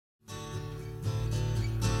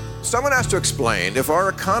Someone has to explain, if our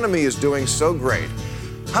economy is doing so great,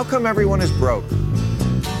 how come everyone is broke?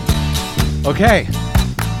 Okay.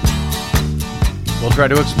 We'll try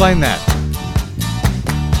to explain that.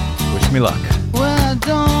 Wish me luck. Well, I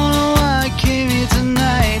don't know why I came here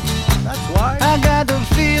tonight. That's why. I got the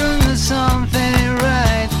feeling that something ain't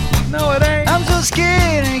right. No, it ain't. I'm so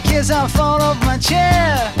scared in case I fall off my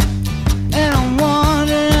chair. And I'm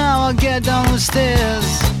wondering how I'll get down the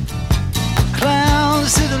stairs.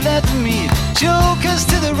 Clowns to the left of me, jokers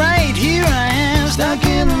to the right. Here I am, stuck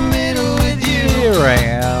in the middle with you. Here I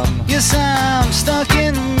am. Yes, I'm stuck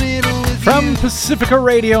in the middle with you. From Pacifica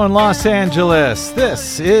Radio in Los Angeles,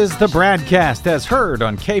 this is the BradCast as heard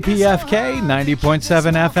on KPFK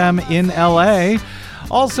 90.7 FM in LA.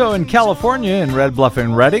 Also in California in Red Bluff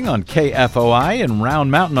and Redding on KFOI, in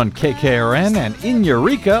Round Mountain on KKRN, and in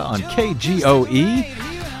Eureka on KGOE.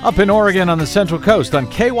 Up in Oregon on the Central Coast on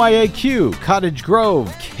KYAQ, Cottage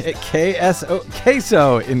Grove,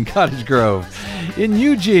 Queso in Cottage Grove. In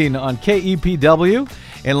Eugene on KEPW.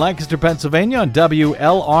 In Lancaster, Pennsylvania on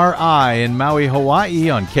WLRI. In Maui, Hawaii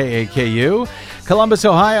on KAKU. Columbus,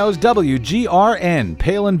 Ohio's WGRN.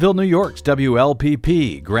 Palinville, New York's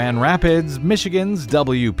WLPP. Grand Rapids, Michigan's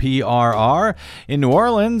WPRR. In New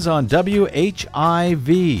Orleans on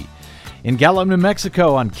WHIV. In Gallup, New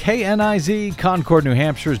Mexico on KNIZ, Concord, New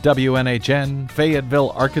Hampshire's WNHN,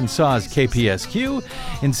 Fayetteville, Arkansas's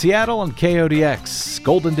KPSQ, in Seattle on KODX,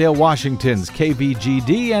 Goldendale, Washington's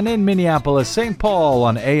KVGD, and in Minneapolis, St. Paul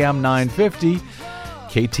on AM 950,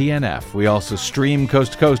 KTNF. We also stream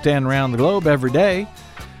coast to coast and around the globe every day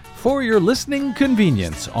for your listening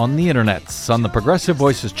convenience on the internets, on the Progressive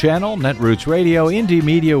Voices channel, Netroots Radio, Indie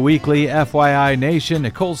Media Weekly, FYI Nation,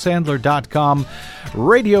 NicoleSandler.com,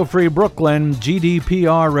 Radio Free Brooklyn,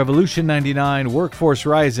 GDPR, Revolution 99, Workforce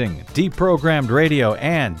Rising, Deprogrammed Radio,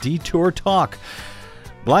 and Detour Talk.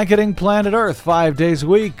 Blanketing planet Earth 5 days a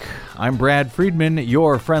week. I'm Brad Friedman,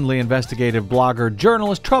 your friendly investigative blogger,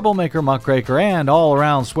 journalist, troublemaker, muckraker, and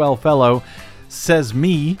all-around swell fellow, says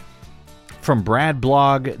me. From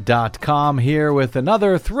bradblog.com here with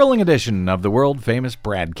another thrilling edition of the world-famous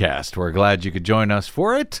BradCast. We're glad you could join us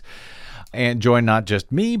for it. And join not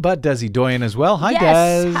just me, but Desi Doyen as well. Hi,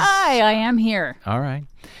 yes. Des. Hi, I am here. All right.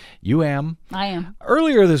 You am. I am.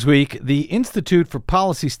 Earlier this week, the Institute for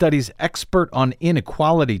Policy Studies expert on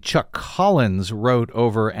inequality, Chuck Collins, wrote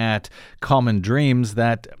over at Common Dreams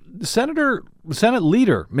that Senate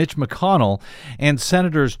leader Mitch McConnell and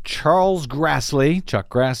Senators Charles Grassley, Chuck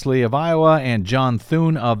Grassley of Iowa, and John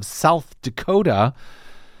Thune of South Dakota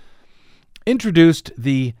introduced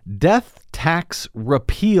the Death Tax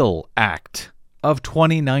Repeal Act of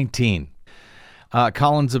 2019.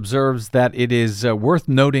 Collins observes that it is worth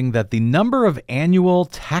noting that the number of annual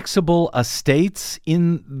taxable estates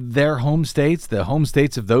in their home states, the home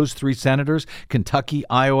states of those three senators, Kentucky,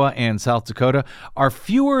 Iowa, and South Dakota, are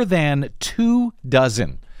fewer than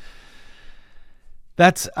 24.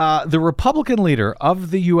 That's the Republican leader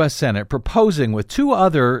of the U.S. Senate proposing with two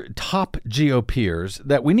other top GOPers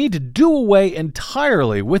that we need to do away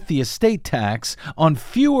entirely with the estate tax on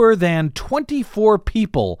fewer than 24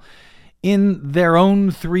 people in their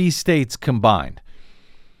own three states combined.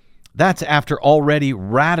 That's after already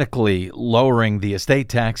radically lowering the estate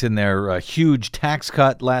tax in their huge tax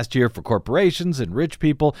cut last year for corporations and rich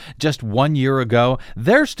people just 1 year ago.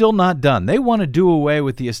 They're still not done. They want to do away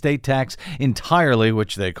with the estate tax entirely,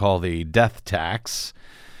 which they call the death tax.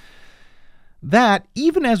 That,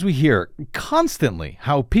 even as we hear constantly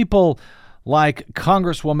how people like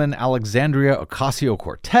Congresswoman Alexandria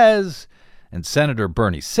Ocasio-Cortez and Senator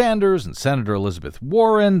Bernie Sanders and Senator Elizabeth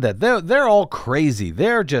Warren, that they're all crazy.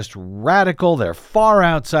 They're just radical. They're far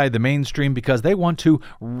outside the mainstream because they want to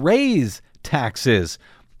raise taxes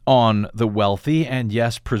on the wealthy. And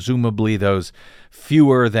yes, presumably those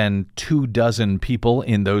fewer than 24 people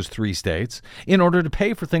in those three states in order to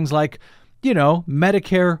pay for things like,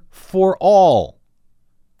 Medicare for all.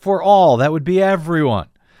 For all. That would be everyone.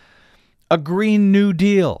 A Green New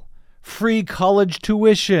Deal. Free college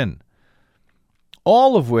tuition.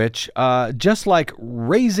 All of which, just like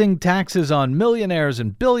raising taxes on millionaires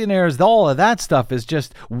and billionaires, all of that stuff is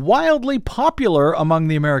just wildly popular among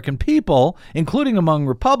the American people, including among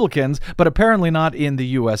Republicans, but apparently not in the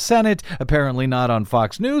U.S. Senate, apparently not on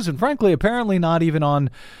Fox News, and frankly, apparently not even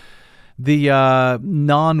on the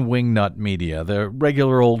non-wingnut media, the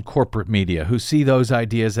regular old corporate media, who see those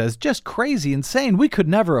ideas as just crazy, insane. We could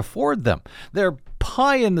never afford them. They're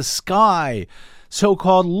pie in the sky,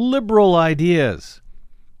 so-called liberal ideas.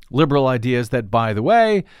 Liberal ideas that, by the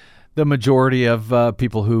way, the majority of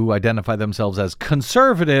people who identify themselves as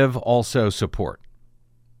conservative also support.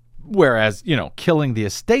 Whereas, killing the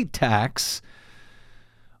estate tax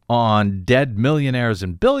on dead millionaires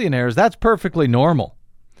and billionaires, that's perfectly normal.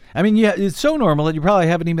 I mean, yeah, it's so normal that you probably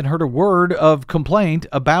haven't even heard a word of complaint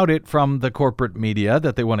about it from the corporate media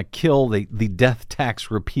that they want to kill the Death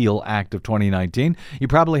Tax Repeal Act of 2019. You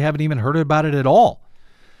probably haven't even heard about it at all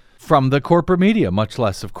from the corporate media, much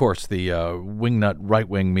less, of course, the wingnut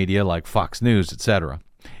right-wing media like Fox News, etc.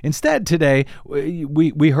 Instead, today,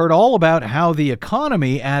 we heard all about how the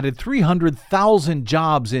economy added 300,000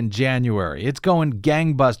 jobs in January. It's going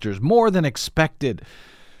gangbusters, more than expected.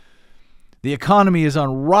 The economy is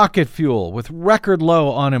on rocket fuel with record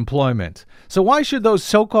low unemployment. So why should those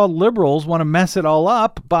so-called liberals want to mess it all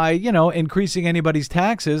up by, increasing anybody's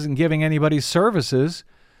taxes and giving anybody services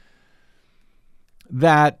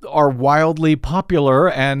that are wildly popular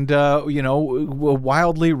and,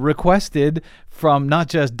 wildly requested from not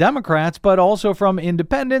just Democrats, but also from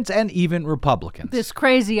independents and even Republicans? This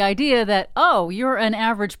crazy idea that, you're an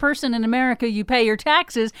average person in America, you pay your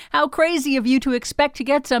taxes. How crazy of you to expect to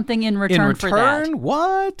get something in return for that.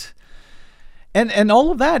 What? And all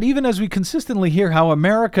of that, even as we consistently hear how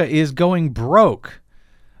America is going broke.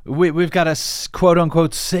 We've got to, quote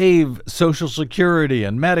unquote, save Social Security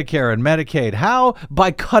and Medicare and Medicaid. How? By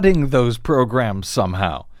cutting those programs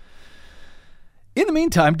somehow. In the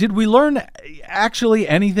meantime, did we learn actually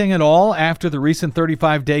anything at all after the recent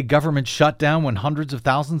 35-day government shutdown when hundreds of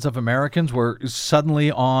thousands of Americans were suddenly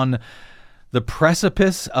on the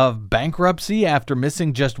precipice of bankruptcy after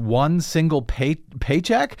missing just one single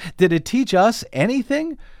paycheck? Did it teach us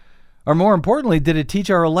anything? Or more importantly, did it teach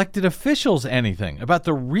our elected officials anything about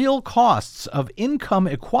the real costs of income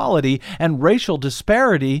equality and racial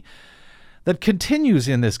disparity that continues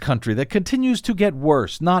in this country, that continues to get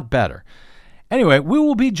worse, not better? Anyway, we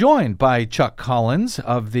will be joined by Chuck Collins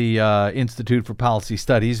of the Institute for Policy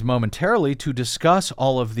Studies momentarily to discuss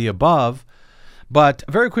all of the above. But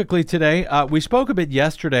very quickly today, we spoke a bit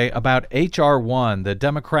yesterday about H.R. 1, the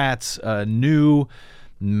Democrats' new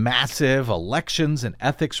massive elections and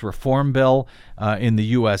ethics reform bill in the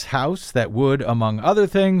U.S. House that would, among other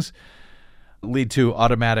things, lead to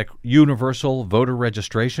automatic universal voter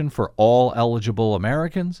registration for all eligible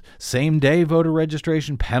Americans, same-day voter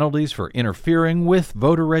registration, penalties for interfering with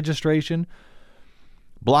voter registration,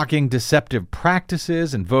 blocking deceptive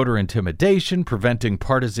practices and voter intimidation, preventing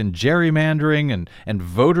partisan gerrymandering and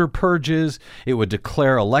voter purges. It would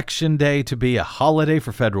declare Election Day to be a holiday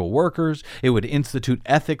for federal workers. It would institute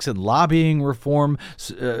ethics and lobbying reform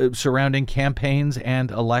surrounding campaigns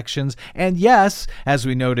and elections. And yes, as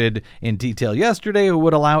we noted in detail yesterday, it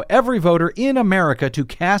would allow every voter in America to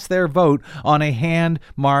cast their vote on a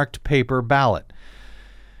hand-marked paper ballot.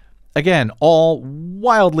 Again, all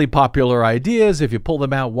wildly popular ideas if you pull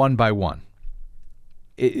them out one by one.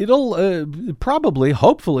 It'll probably,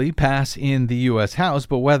 hopefully, pass in the U.S. House,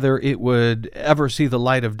 but whether it would ever see the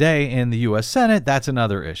light of day in the U.S. Senate, that's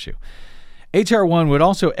another issue. H.R. 1 would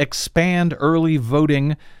also expand early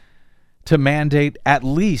voting to mandate at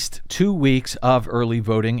least 2 weeks of early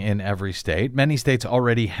voting in every state. Many states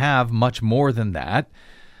already have much more than that,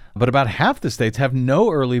 but about half the states have no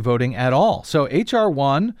early voting at all. So H.R.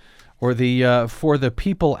 1, or the For the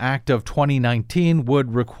People Act of 2019,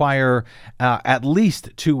 would require at least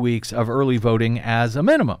 2 weeks of early voting as a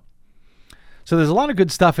minimum. So there's a lot of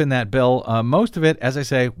good stuff in that bill. Most of it, as I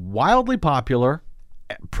say, wildly popular,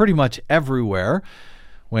 pretty much everywhere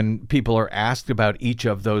when people are asked about each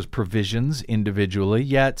of those provisions individually.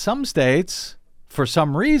 Yet some states, for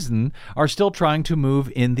some reason, are still trying to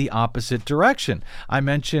move in the opposite direction. I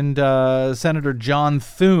mentioned Senator John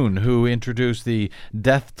Thune, who introduced the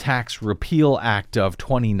Death Tax Repeal Act of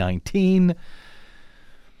 2019,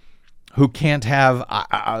 who can't have,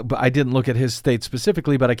 I didn't look at his state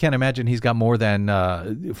specifically, but I can't imagine he's got more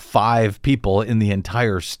than 5 people in the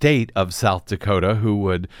entire state of South Dakota who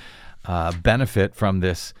would benefit from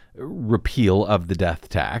this repeal of the death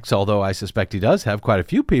tax, although I suspect he does have quite a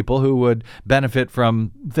few people who would benefit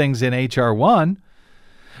from things in H.R. 1.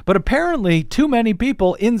 But apparently too many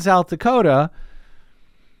people in South Dakota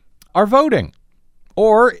are voting,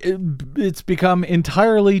 or it's become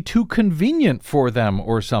entirely too convenient for them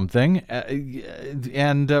or something.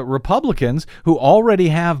 And Republicans who already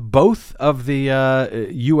have both of the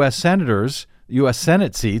U.S.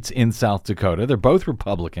 Senate seats in South Dakota, they're both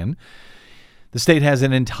Republican. The state has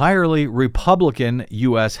an entirely Republican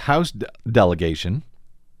U.S. House delegation.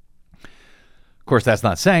 Of course, that's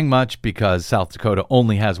not saying much because South Dakota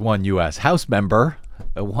only has one U.S. House member,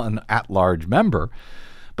 one at-large member.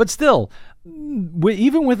 But still,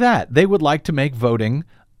 even with that, they would like to make voting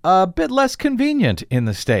a bit less convenient in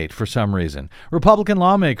the state for some reason. Republican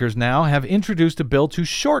lawmakers now have introduced a bill to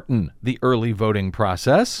shorten the early voting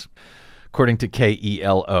process, according to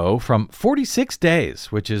KELO, from 46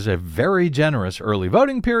 days, which is a very generous early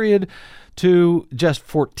voting period, to just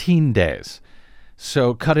 14 days.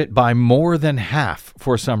 So cut it by more than half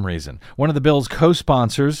for some reason. One of the bill's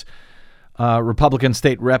co-sponsors, Republican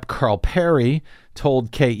State Rep Carl Perry,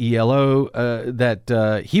 told KELO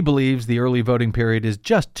that he believes the early voting period is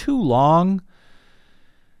just too long.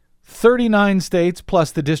 39 states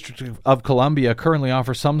plus the District of Columbia currently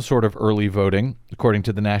offer some sort of early voting, according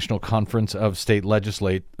to the National Conference of State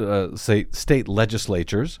Legislatures.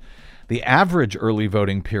 The average early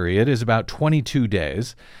voting period is about 22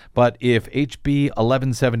 days, but if HB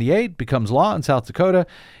 1178 becomes law in South Dakota,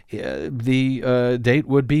 the date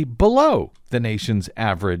would be below the nation's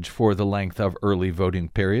average for the length of early voting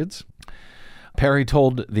periods. Perry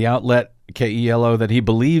told the outlet KELO that he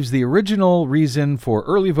believes the original reason for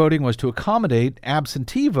early voting was to accommodate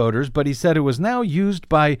absentee voters, but he said it was now used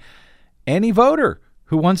by any voter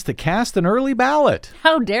who wants to cast an early ballot.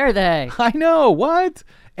 How dare they? I know, what?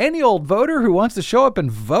 Any old voter who wants to show up and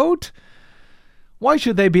vote? Why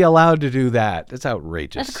should they be allowed to do that? That's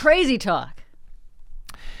outrageous. That's crazy talk.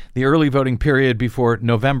 The early voting period before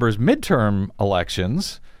November's midterm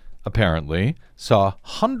elections, apparently, saw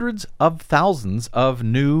hundreds of thousands of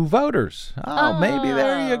new voters. Maybe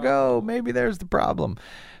there you go. Maybe there's the problem.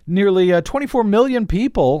 Nearly 24 million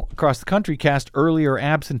people across the country cast early or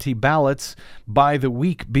absentee ballots by the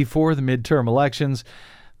week before the midterm elections.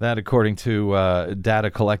 That, according to data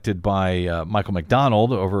collected by Michael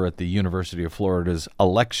McDonald over at the University of Florida's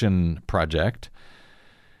Election Project.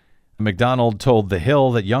 McDonald told The Hill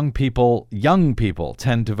that young people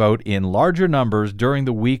tend to vote in larger numbers during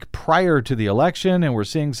the week prior to the election, and we're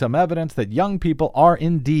seeing some evidence that young people are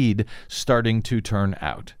indeed starting to turn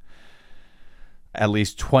out. At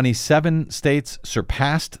least 27 states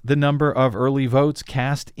surpassed the number of early votes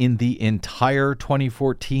cast in the entire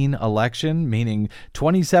 2014 election, meaning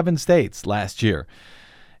 27 states last year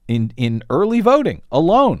in early voting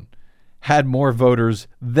alone had more voters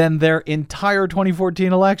than their entire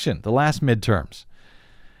 2014 election, the last midterms.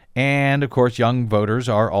 And, of course, young voters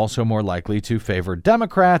are also more likely to favor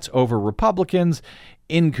Democrats over Republicans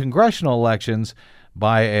in congressional elections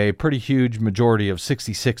by a pretty huge majority of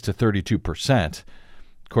 66 to 32%,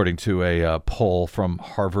 according to a poll from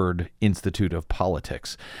Harvard Institute of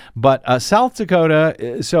Politics. But South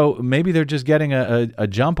Dakota, so maybe they're just getting a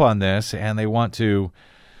jump on this, and they want to,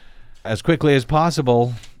 as quickly as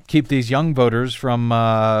possible, keep these young voters from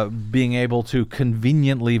being able to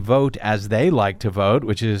conveniently vote as they like to vote,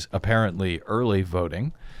 which is apparently early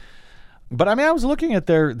voting. But I mean, I was looking at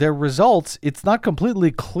their results. It's not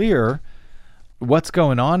completely clear what's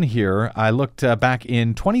going on here. I looked back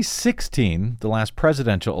in 2016, the last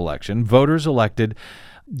presidential election. Voters elected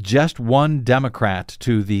just one Democrat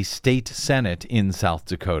to the state Senate in South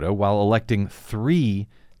Dakota, while electing 3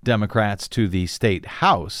 Democrats to the state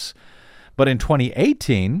House. But in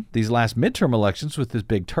 2018, these last midterm elections with this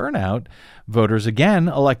big turnout, voters again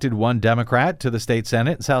elected 1 Democrat to the state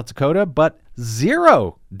Senate in South Dakota, but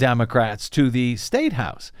 0 Democrats to the state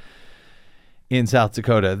House in South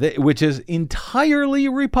Dakota, which is entirely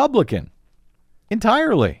Republican.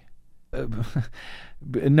 Entirely.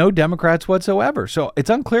 No Democrats whatsoever. So it's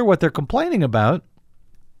unclear what they're complaining about.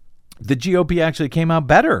 The GOP actually came out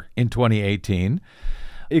better in 2018.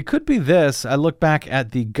 It could be this. I look back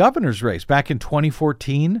at the governor's race back in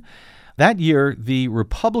 2014. That year, the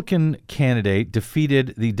Republican candidate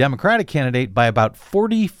defeated the Democratic candidate by about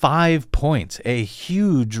 45 points, a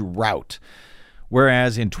huge rout.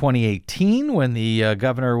 Whereas in 2018, when the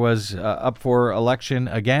governor was up for election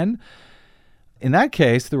again, in that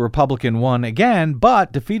case, the Republican won again,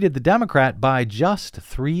 but defeated the Democrat by just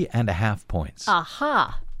 3.5 points.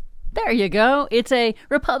 Aha. There you go. It's a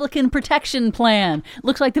Republican protection plan.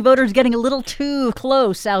 Looks like the voters getting a little too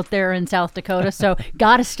close out there in South Dakota, so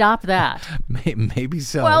got to stop that. Maybe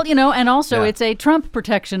so. Well, and also It's a Trump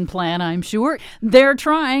protection plan, I'm sure. They're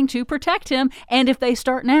trying to protect him, and if they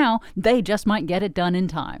start now, they just might get it done in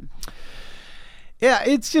time. Yeah,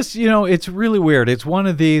 it's just, it's really weird. It's one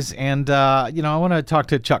of these, and, I want to talk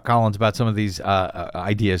to Chuck Collins about some of these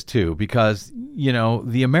ideas, too, because,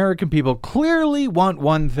 the American people clearly want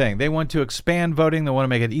one thing. They want to expand voting. They want to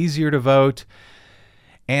make it easier to vote.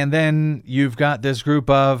 And then you've got this group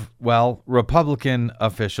of, Republican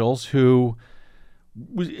officials who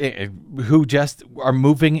just are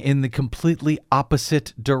moving in the completely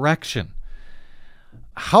opposite direction.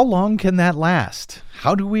 How long can that last?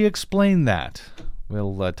 How do we explain that?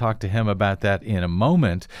 We'll talk to him about that in a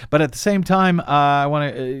moment. But at the same time, I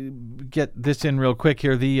want to get this in real quick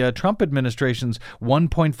here. The Trump administration's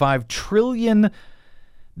 $1.5 trillion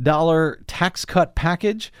tax cut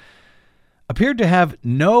package appeared to have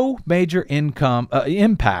no major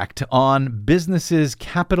impact on businesses'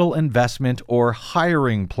 capital investment or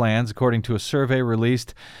hiring plans, according to a survey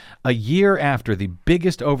released a year after the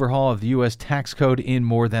biggest overhaul of the U.S. tax code in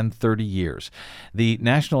more than 30 years. The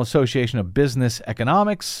National Association of Business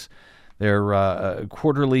Economics, their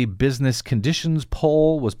quarterly business conditions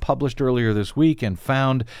poll was published earlier this week and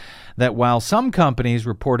found that while some companies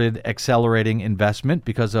reported accelerating investment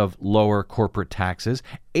because of lower corporate taxes,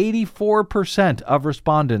 84% of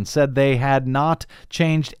respondents said they had not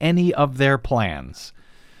changed any of their plans.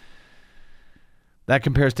 That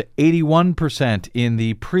compares to 81% in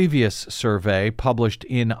the previous survey published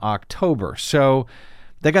in October. So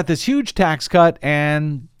they got this huge tax cut,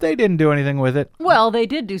 and they didn't do anything with it. Well, they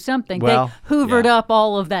did do something. Well, they hoovered up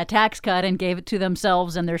all of that tax cut and gave it to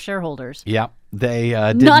themselves and their shareholders. Yeah, they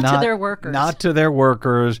did not to their workers. Not to their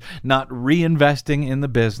workers, not reinvesting in the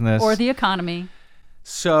business. Or the economy.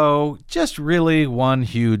 So just really one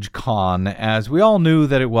huge con, as we all knew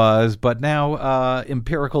that it was, but now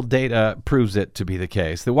empirical data proves it to be the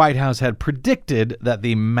case. The White House had predicted that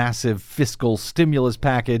the massive fiscal stimulus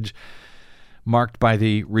package, marked by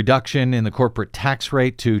the reduction in the corporate tax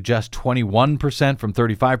rate to just 21% from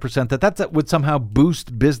 35%, that would somehow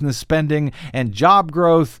boost business spending and job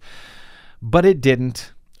growth, but it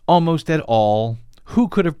didn't almost at all. Who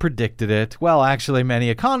could have predicted it? Well, actually, many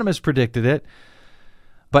economists predicted it.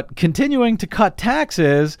 But continuing to cut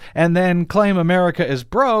taxes and then claim America is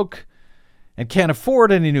broke and can't afford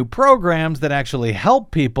any new programs that actually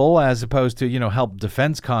help people as opposed to, help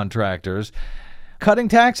defense contractors. Cutting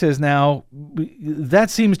taxes now, that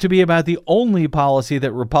seems to be about the only policy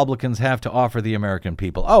that Republicans have to offer the American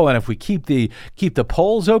people. Oh, and if we keep the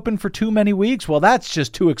polls open for too many weeks, well, that's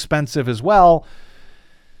just too expensive as well.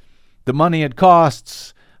 The money it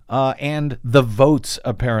costs and the votes,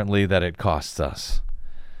 apparently, that it costs us.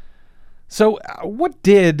 So what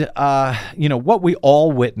did, what we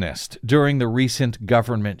all witnessed during the recent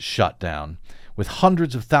government shutdown, with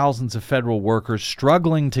hundreds of thousands of federal workers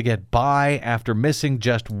struggling to get by after missing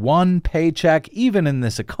just one paycheck, even in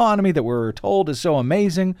this economy that we're told is so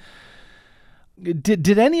amazing,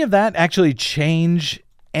 did any of that actually change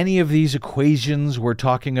any of these equations we're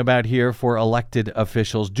talking about here for elected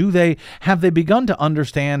officials? Have they begun to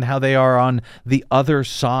understand how they are on the other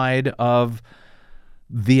side of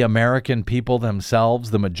the American people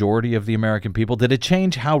themselves, the majority of the American people? Did it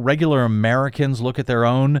change how regular Americans look at their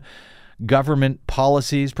own government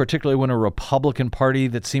policies, particularly when a Republican Party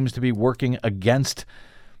that seems to be working against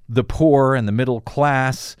the poor and the middle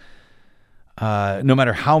class, no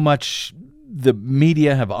matter how much the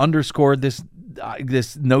media have underscored this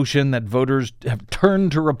notion that voters have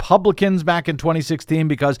turned to Republicans back in 2016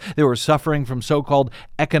 because they were suffering from so-called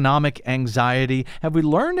economic anxiety? Have we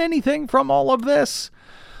learned anything from all of this?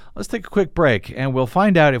 Let's take a quick break, and we'll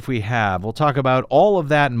find out if we have. We'll talk about all of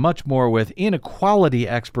that and much more with inequality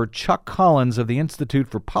expert Chuck Collins of the Institute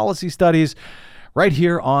for Policy Studies right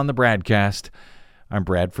here on the BradCast. I'm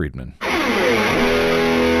Brad Friedman.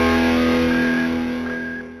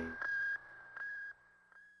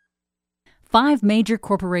 5 major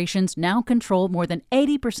corporations now control more than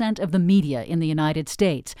 80% of the media in the United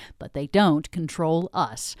States, but they don't control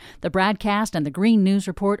us. The BradCast and the Green News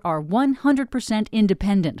Report are 100%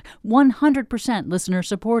 independent, 100%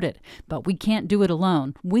 listener-supported. But we can't do it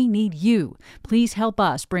alone. We need you. Please help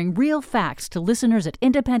us bring real facts to listeners at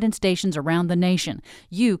independent stations around the nation.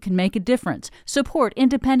 You can make a difference. Support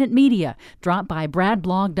independent media. Drop by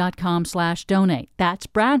bradblog.com/donate. That's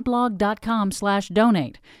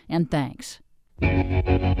bradblog.com/donate. And thanks.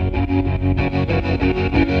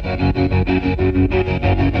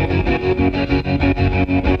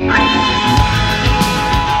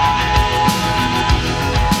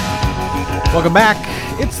 Welcome back.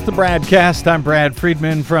 It's the BradCast. I'm Brad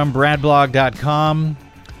Friedman from bradblog.com.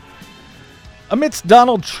 Amidst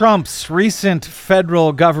Donald Trump's recent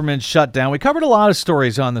federal government shutdown, we covered a lot of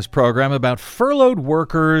stories on this program about furloughed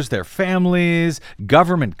workers, their families,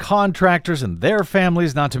 government contractors and their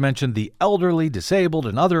families, not to mention the elderly, disabled,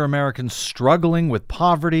 and other Americans struggling with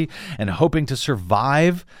poverty and hoping to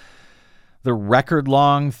survive the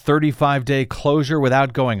record-long 35-day closure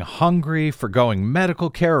without going hungry, forgoing medical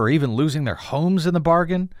care, or even losing their homes in the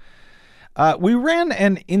bargain. We ran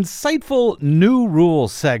an insightful new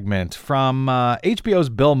rules segment from HBO's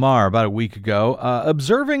Bill Maher about a week ago,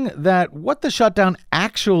 observing that what the shutdown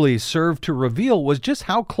actually served to reveal was just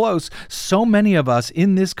how close so many of us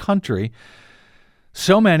in this country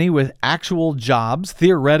So many with actual jobs,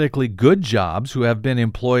 theoretically good jobs, who have been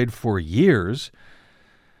employed for years,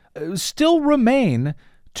 still remain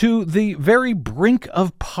to the very brink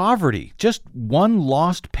of poverty, just one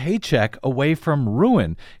lost paycheck away from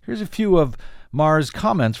ruin. Here's a few of Maher's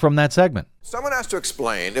comments from that segment. Someone has to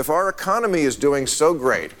explain, if our economy is doing so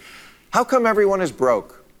great, how come everyone is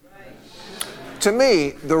broke? To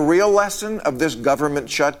me, the real lesson of this government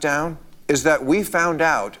shutdown is that we found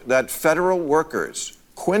out that federal workers,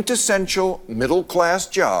 quintessential middle-class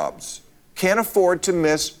jobs, can't afford to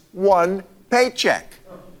miss one paycheck.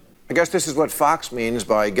 I guess this is what Fox means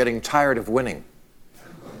by getting tired of winning.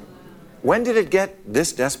 When did it get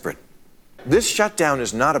this desperate? This shutdown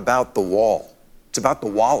is not about the wall. It's about the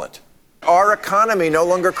wallet. Our economy no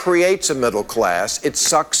longer creates a middle class. It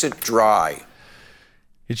sucks it dry.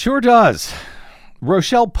 It sure does.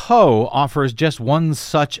 Rochelle Poe offers just one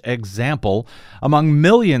such example among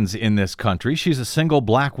millions in this country. She's a single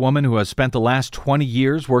black woman who has spent the last 20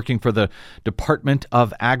 years working for the Department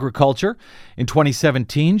of Agriculture. In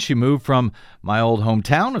 2017, she moved from my old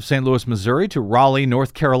hometown of St. Louis, Missouri, to Raleigh,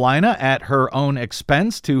 North Carolina at her own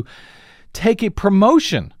expense to take a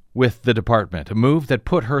promotion with the department, a move that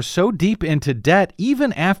put her so deep into debt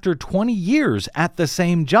even after 20 years at the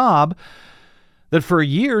same job that for a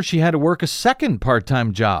year she had to work a second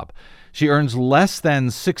part-time job. She earns less than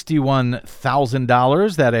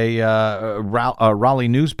 $61,000 that a Raleigh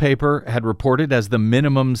newspaper had reported as the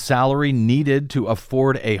minimum salary needed to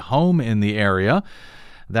afford a home in the area.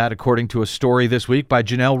 That, according to a story this week by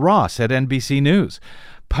Janelle Ross at NBC News.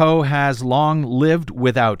 Poe has long lived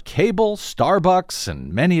without cable, Starbucks,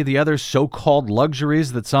 and many of the other so-called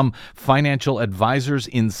luxuries that some financial advisors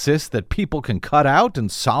insist that people can cut out and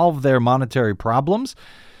solve their monetary problems.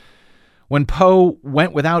 When Poe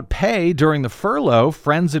went without pay during the furlough,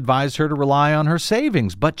 friends advised her to rely on her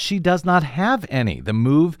savings, but she does not have any. The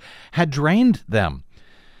move had drained them.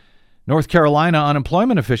 North Carolina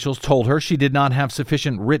unemployment officials told her she did not have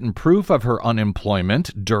sufficient written proof of her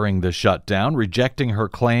unemployment during the shutdown, rejecting her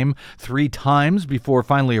claim 3 times before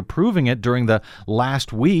finally approving it during the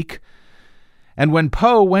last week. And when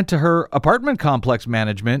Poe went to her apartment complex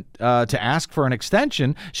management to ask for an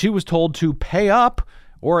extension, she was told to pay up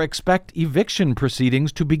or expect eviction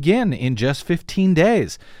proceedings to begin in just 15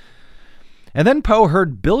 days. And then Poe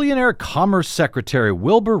heard billionaire Commerce Secretary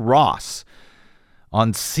Wilbur Ross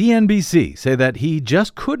on CNBC say that he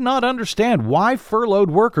just could not understand why furloughed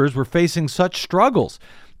workers were facing such struggles,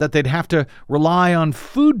 that they'd have to rely on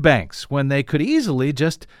food banks when they could easily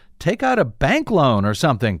just take out a bank loan or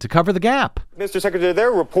something to cover the gap. Mr. Secretary, there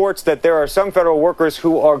are reports that there are some federal workers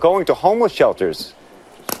who are going to homeless shelters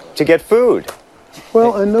to get food.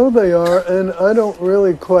 Well, I know they are, and I don't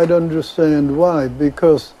really quite understand why,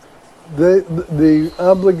 because the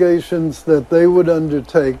obligations that they would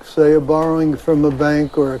undertake, say a borrowing from a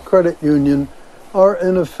bank or a credit union, are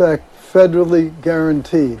in effect federally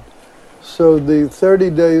guaranteed. So the 30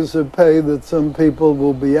 days of pay that some people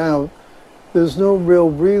will be out, there's no real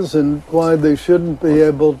reason why they shouldn't be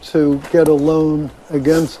able to get a loan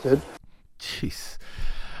against it. Jeez.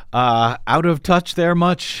 Out of touch there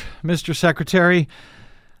much, Mr. Secretary?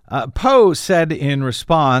 Poe said in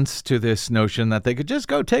response to this notion that they could just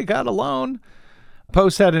go take out a loan, Poe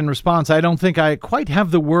said in response, "I don't think I quite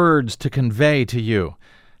have the words to convey to you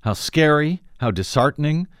how scary, how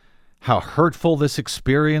disheartening, how hurtful this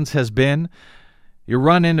experience has been. You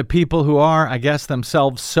run into people who are, I guess,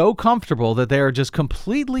 themselves so comfortable that they are just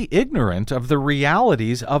completely ignorant of the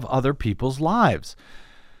realities of other people's lives."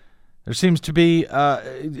 There seems to be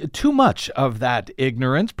too much of that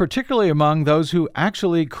ignorance, particularly among those who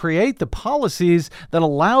actually create the policies that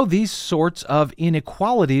allow these sorts of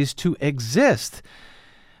inequalities to exist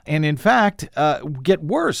and, in fact, get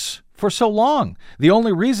worse for so long. The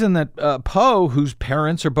only reason that Poe, whose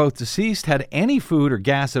parents are both deceased, had any food or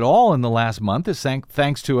gas at all in the last month is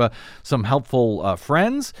thanks to some helpful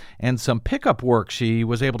friends and some pickup work she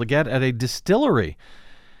was able to get at a distillery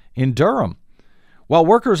in Durham. While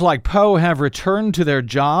workers like Poe have returned to their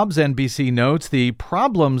jobs, NBC notes, the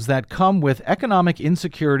problems that come with economic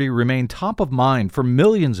insecurity remain top of mind for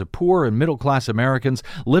millions of poor and middle-class Americans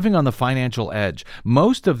living on the financial edge.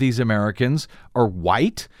 Most of these Americans are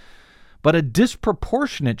white, but a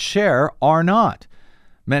disproportionate share are not.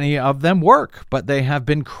 Many of them work, but they have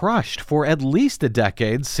been crushed for at least a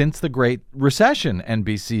decade since the Great Recession,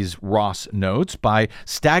 NBC's Ross notes, by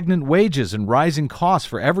stagnant wages and rising costs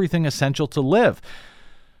for everything essential to live.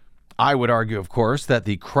 I would argue, of course, that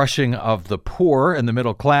the crushing of the poor and the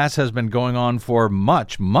middle class has been going on for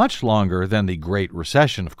much, much longer than the Great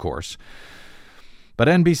Recession, of course. But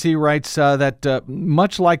NBC writes that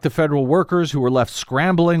much like the federal workers who were left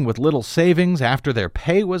scrambling with little savings after their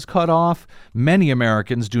pay was cut off, many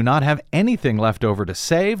Americans do not have anything left over to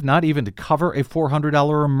save, not even to cover a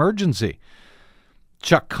 $400 emergency.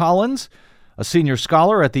 Chuck Collins, a senior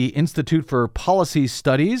scholar at the Institute for Policy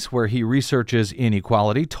Studies, where he researches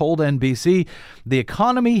inequality, told NBC the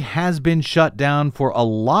economy has been shut down for a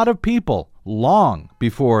lot of people long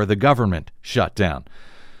before the government shut down.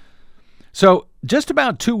 So just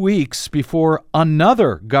about 2 weeks before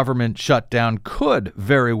another government shutdown could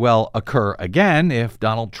very well occur again if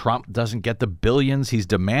Donald Trump doesn't get the billions he's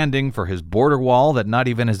demanding for his border wall that not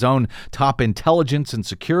even his own top intelligence and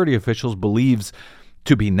security officials believes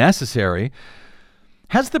to be necessary.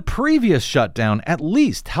 Has the previous shutdown at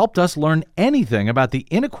least helped us learn anything about the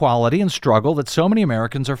inequality and struggle that so many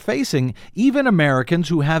Americans are facing, even Americans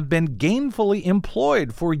who have been gainfully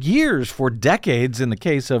employed for years, for decades in the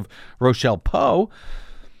case of Rochelle Poe,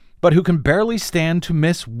 but who can barely stand to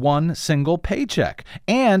miss one single paycheck?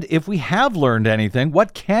 And if we have learned anything,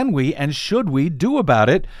 what can we and should we do about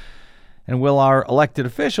it? And will our elected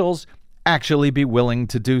officials actually be willing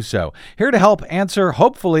to do so? Here to help answer,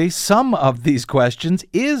 hopefully, some of these questions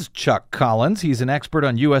is Chuck Collins. He's an expert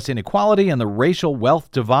on U.S. inequality and the racial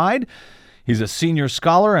wealth divide. He's a senior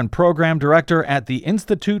scholar and program director at the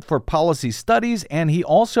Institute for Policy Studies, and he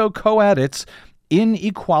also co-edits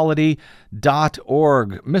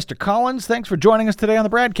inequality.org. Mr. Collins, thanks for joining us today on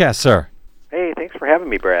the BradCast, sir. Hey, thanks for having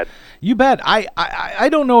me, Brad. You bet. I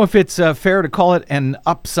don't know if it's fair to call it an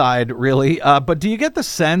upside, really, but do you get the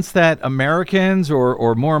sense that Americans,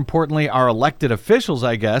 or more importantly, our elected officials,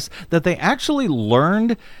 I guess, that they actually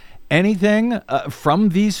learned anything from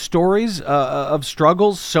these stories of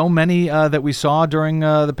struggles, so many that we saw during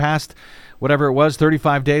the past, whatever it was,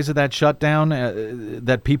 35 days of that shutdown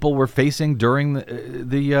that people were facing during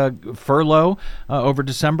the furlough over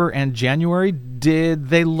December and January? Did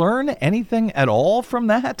they learn anything at all from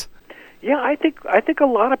that? Yeah, I think a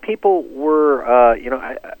lot of people were,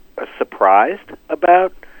 surprised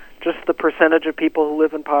about just the percentage of people who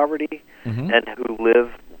live in poverty and who live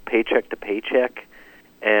paycheck to paycheck,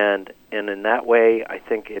 and in that way, I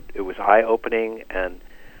think it was eye-opening and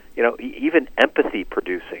even empathy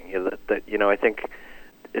producing.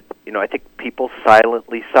 I think people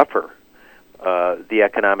silently suffer the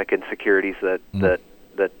economic insecurities that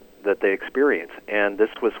they experience, and this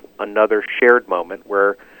was another shared moment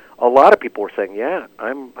where a lot of people were saying, "Yeah,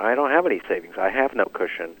 I don't have any savings. I have no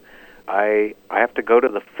cushion. I have to go to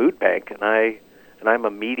the food bank, and I'm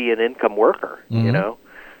a median income worker."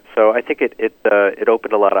 So I think it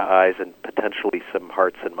opened a lot of eyes and potentially some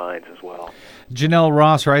hearts and minds as well. Janelle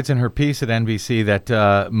Ross writes in her piece at NBC that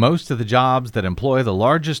most of the jobs that employ the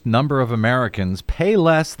largest number of Americans pay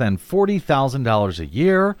less than $40,000 a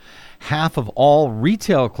year. Half of all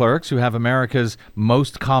retail clerks who have America's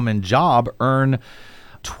most common job earn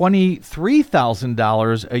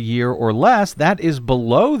 $23,000 a year or less. That is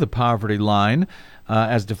below the poverty line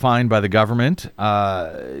as defined by the government.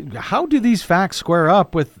 How do these facts square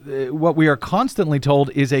up with what we are constantly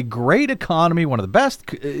told is a great economy, one of the best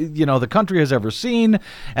the country has ever seen,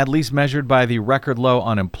 at least measured by the record low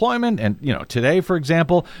unemployment? And today, for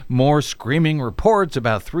example, more screaming reports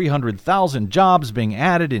about 300,000 jobs being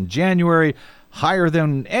added in January, higher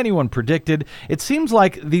than anyone predicted. It seems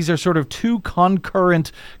like these are sort of two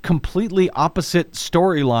concurrent, completely opposite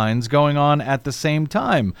storylines going on at the same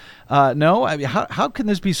time. No? I mean, how can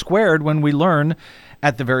this be squared when we learn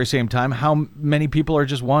at the very same time how many people are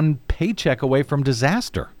just one paycheck away from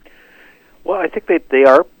disaster? Well, I think they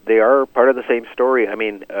are part of the same story. I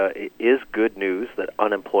mean, it is good news that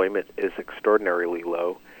unemployment is extraordinarily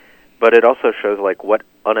low, but it also shows what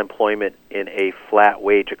unemployment in a flat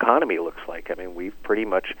wage economy looks like. I mean, we've pretty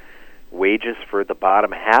much, wages for the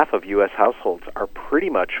bottom half of U.S. households are pretty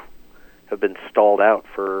much have been stalled out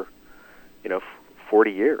for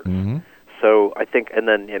 40 years. So I think, and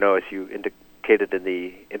then as you indicated in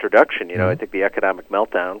the introduction, I think the economic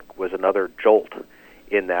meltdown was another jolt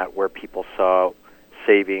in that, where people saw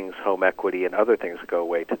savings, home equity, and other things go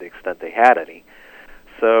away to the extent they had any.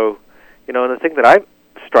 So and the thing that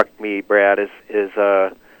struck me, Brad, is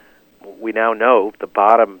we now know the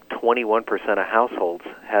bottom 21% of households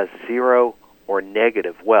has zero or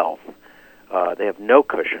negative wealth. They have no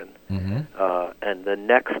cushion, and the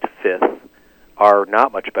next fifth are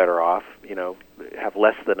not much better off. Have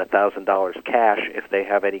less than $1,000 cash if they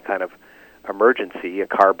have any kind of emergency, a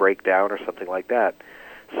car breakdown or something like that.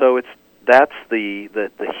 So that's the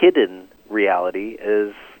hidden reality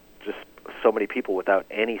is just so many people without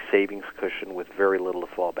any savings cushion with very little to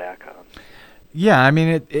fall back on. Yeah, I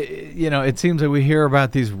mean, it seems like we hear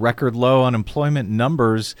about these record low unemployment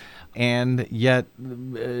numbers, and yet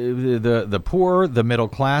the poor, the middle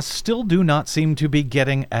class, still do not seem to be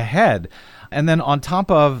getting ahead. And then on top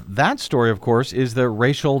of that story, of course, is the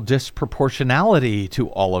racial disproportionality to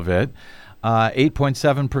all of it.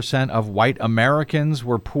 8.7% of white Americans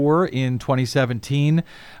were poor in 2017,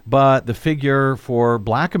 but the figure for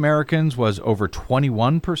black Americans was over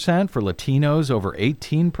 21%, for Latinos over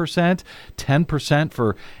 18%, 10%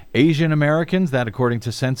 for Asian Americans, that according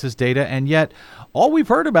to census data. And yet all we've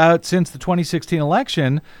heard about since the 2016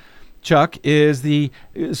 election, Chuck, is the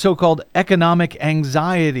so-called economic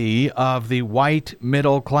anxiety of the white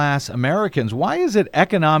middle-class Americans. Why is it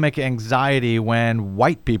economic anxiety when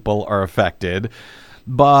white people are affected,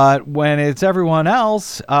 but when it's everyone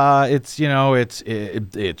else, it's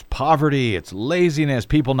poverty, it's laziness,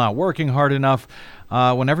 people not working hard enough,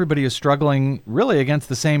 when everybody is struggling really against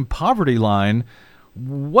the same poverty line?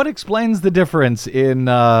 What explains the difference in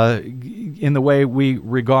the way we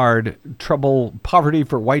regard poverty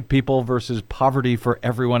for white people versus poverty for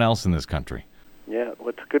everyone else in this country? Yeah, well,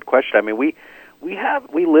 it's a good question. I mean, we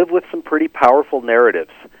live with some pretty powerful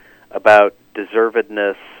narratives about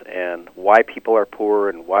deservedness and why people are poor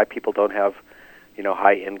and why people don't have,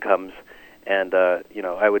 high incomes. And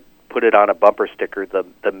I would put it on a bumper sticker.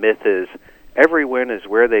 The myth is everyone is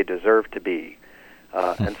where they deserve to be,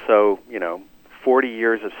 and so 40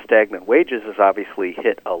 years of stagnant wages has obviously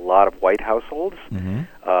hit a lot of white households. Mm-hmm.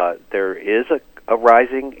 There is a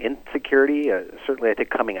rising insecurity, certainly I think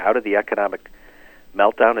coming out of the economic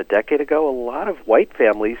meltdown a decade ago. A lot of white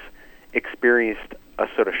families experienced a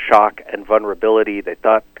sort of shock and vulnerability. They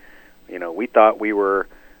thought, we thought we were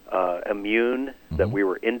immune, mm-hmm. that we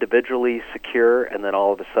were individually secure, and then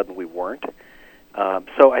all of a sudden we weren't.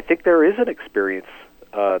 So I think there is an experience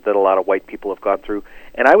that a lot of white people have gone through,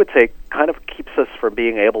 and I would say kind of keeps us from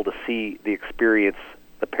being able to see the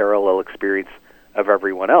parallel experience of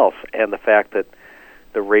everyone else, and the fact that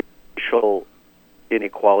the racial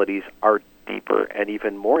inequalities are deeper and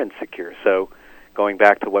even more insecure. So going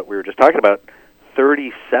back to what we were just talking about,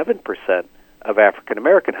 37% of African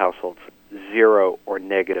American households, zero or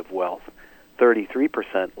negative wealth.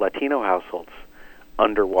 33% Latino households,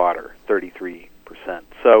 underwater, 33%.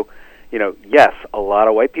 So, yes, a lot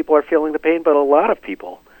of white people are feeling the pain, but a lot of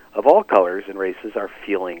people of all colors and races are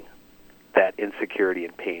feeling that insecurity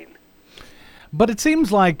and pain. But it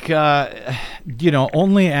seems like,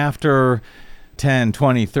 only after 10,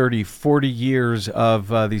 20, 30, 40 years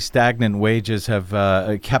of these stagnant wages have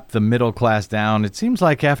kept the middle class down. It seems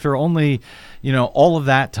like after only, all of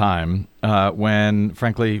that time, when,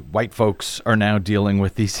 frankly, white folks are now dealing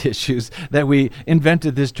with these issues, that we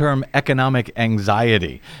invented this term economic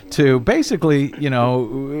anxiety to basically,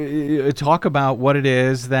 talk about what it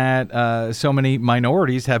is that so many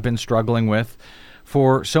minorities have been struggling with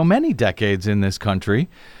for so many decades in this country.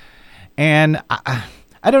 And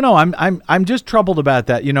I don't know. I'm just troubled about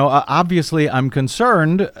that. Obviously, I'm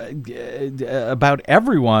concerned about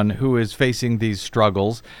everyone who is facing these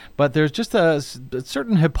struggles, but there's just a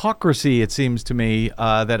certain hypocrisy, it seems to me,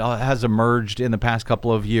 that has emerged in the past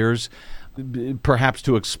couple of years, perhaps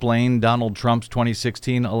to explain Donald Trump's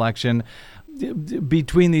 2016 election,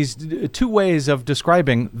 between these two ways of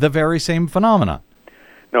describing the very same phenomena.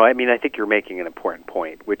 No, I mean, I think you're making an important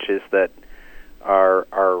point, which is that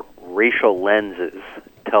our racial lenses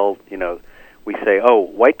tell, we say,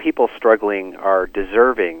 white people struggling are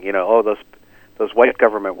deserving, those white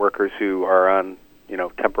government workers who are on,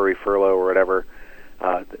 temporary furlough or whatever,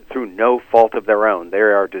 through no fault of their own, they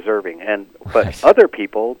are deserving. But right. Other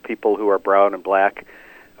people who are brown and black,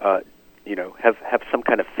 have some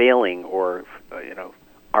kind of failing or,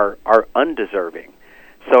 are undeserving.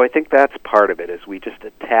 So I think that's part of it, is we just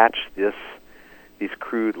attach these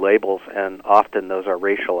crude labels, and often those are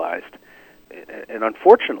racialized. And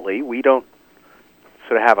unfortunately, we don't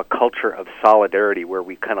sort of have a culture of solidarity where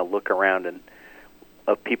we kind of look around and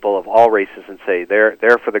of people of all races and say, there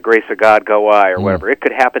for the grace of God go I, or whatever. It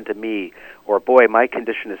could happen to me, or boy, my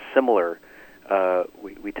condition is similar.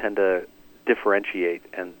 We tend to differentiate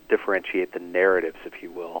the narratives, if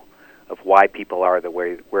you will, of why people are the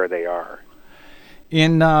way where they are.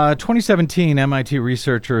 In 2017, MIT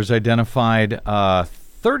researchers identified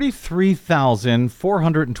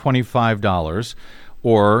 $33,425,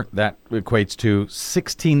 or that equates to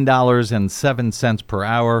 $16.07 per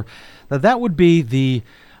hour. That would be the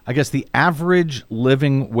average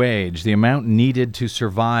living wage, the amount needed to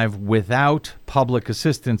survive without public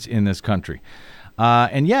assistance in this country.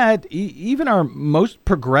 And yet, even our most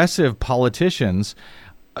progressive politicians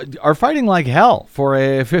are fighting like hell for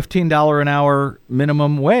a $15 an hour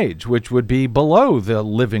minimum wage, which would be below the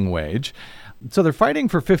living wage. So they're fighting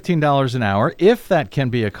for $15 an hour. If that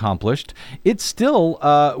can be accomplished, it still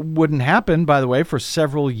wouldn't happen, by the way, for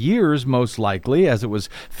several years, most likely, as it was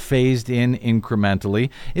phased in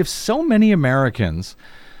incrementally. If so many Americans,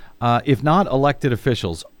 if not elected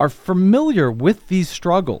officials, are familiar with these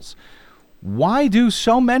struggles, why do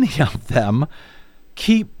so many of them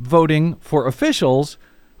keep voting for officials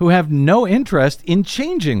who have no interest in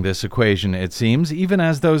changing this equation, it seems, even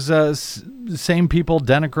as those same people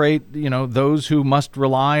denigrate, those who must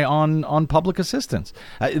rely on public assistance?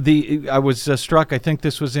 I was struck, I think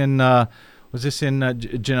this was in Janelle's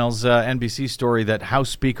NBC story, that House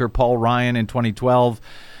Speaker Paul Ryan in 2012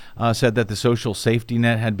 said that the social safety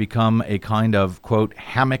net had become a kind of, quote,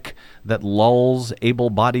 hammock that lulls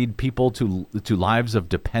able-bodied people to lives of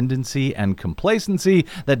dependency and complacency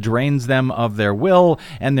that drains them of their will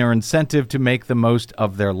and their incentive to make the most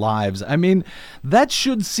of their lives. I mean, that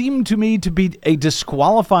should seem to me to be a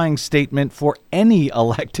disqualifying statement for any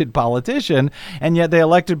elected politician, and yet they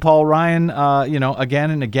elected Paul Ryan,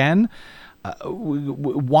 again and again.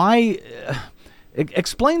 Why...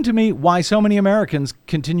 Explain to me why so many Americans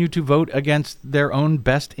continue to vote against their own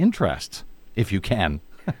best interests, if you can.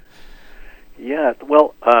 Yeah,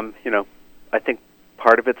 well, I think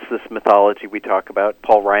part of it's this mythology we talk about.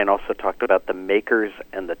 Paul Ryan also talked about the makers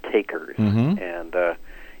and the takers. Mm-hmm. And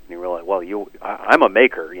you realize, well, I'm a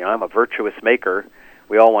maker. I'm a virtuous maker.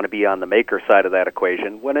 We all want to be on the maker side of that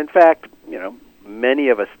equation, when in fact, many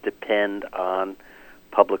of us depend on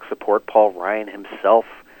public support. Paul Ryan himself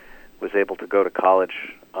was able to go to college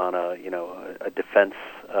on a defense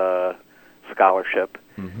scholarship.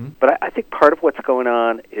 Mm-hmm. But I think part of what's going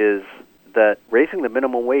on is that raising the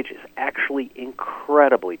minimum wage is actually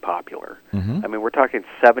incredibly popular. Mm-hmm. I mean, we're talking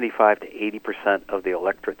 75 to 80% of the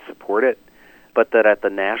electorate support it, but that at the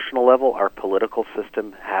national level, our political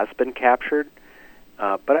system has been captured.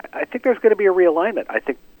 But I think there's going to be a realignment. I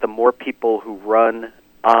think the more people who run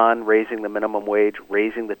on raising the minimum wage,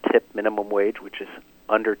 raising the tip minimum wage, which is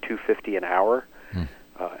under $2.50 an hour, and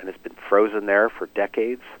has been frozen there for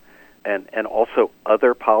decades, and also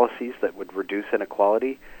other policies that would reduce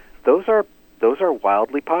inequality, those are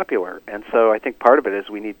wildly popular. And so I think part of it is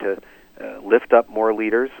we need to lift up more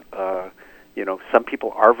leaders. Some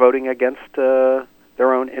people are voting against their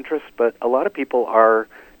own interests, but a lot of people are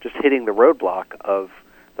just hitting the roadblock of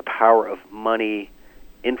the power of money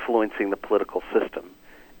influencing the political system,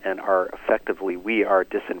 and we are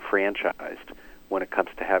disenfranchised when it comes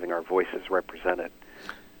to having our voices represented.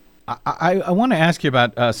 I want to ask you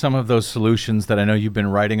about some of those solutions that I know you've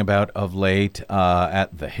been writing about of late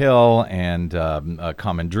at The Hill and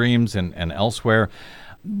Common Dreams and elsewhere.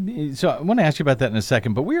 So I want to ask you about that in a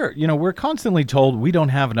second. But we're constantly told we don't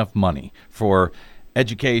have enough money for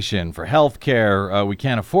education, for health care. We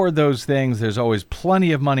can't afford those things. There's always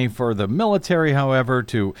plenty of money for the military, however,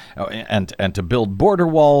 and to build border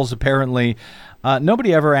walls, apparently.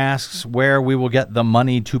 Nobody ever asks where we will get the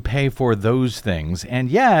money to pay for those things. And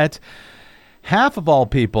yet, half of all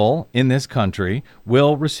people in this country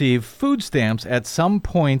will receive food stamps at some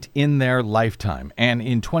point in their lifetime. And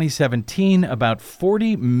in 2017, about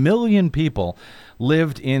 40 million people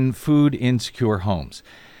lived in food insecure homes.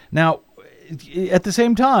 Now, at the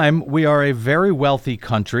same time, we are a very wealthy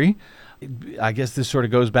country. I guess this sort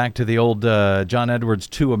of goes back to the old John Edwards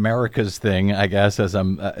Two Americas thing, I guess, as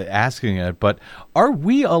I'm asking it. But are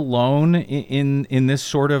we alone in this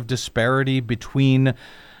sort of disparity between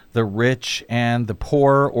the rich and the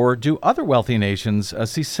poor, or do other wealthy nations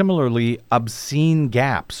see similarly obscene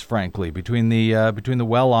gaps, frankly, between the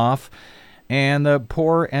well-off and the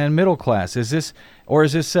poor and middle class? Is this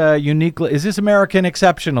uniquely? Is this American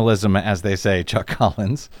exceptionalism, as they say, Chuck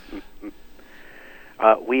Collins?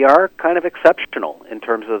 We are kind of exceptional in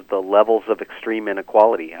terms of the levels of extreme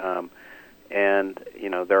inequality, and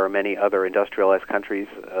there are many other industrialized countries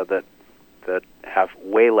that have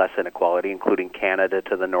way less inequality, including Canada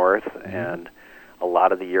to the north, and a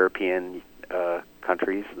lot of the European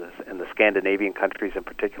countries, and the Scandinavian countries in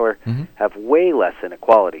particular, have way less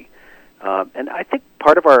inequality. And I think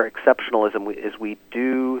part of our exceptionalism is we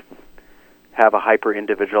do have a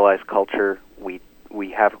hyper-individualized culture. We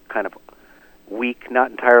have kind of weak, not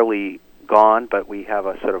entirely gone, but we have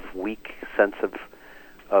a sort of weak sense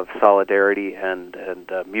of solidarity and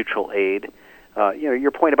mutual aid.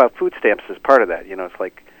 Your point about food stamps is part of that. It's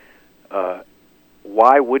like,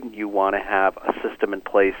 why wouldn't you want to have a system in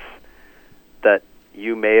place that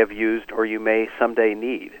you may have used or you may someday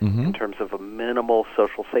need in terms of a minimal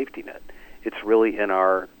social safety net? It's really in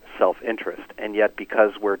our self-interest. And yet,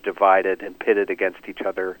 because we're divided and pitted against each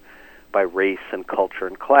other by race and culture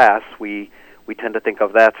and class, we tend to think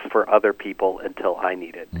of that's for other people until I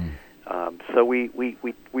need it. So we're,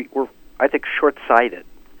 I think, short-sighted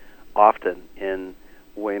often in,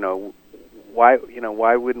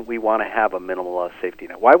 why wouldn't we want to have a minimal safety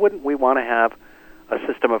net? Why wouldn't we want to have a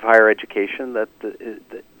system of higher education that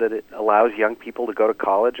it allows young people to go to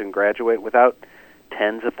college and graduate without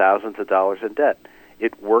tens of thousands of dollars in debt?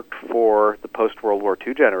 It worked for the post-World War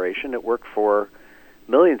II generation. It worked for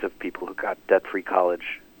millions of people who got debt-free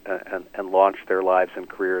college and launched their lives and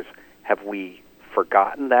careers. Have we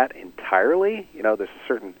forgotten that entirely? There's a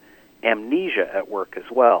certain amnesia at work as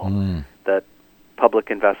well, that public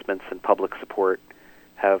investments and public support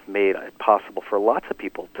have made it possible for lots of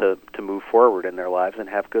people to move forward in their lives and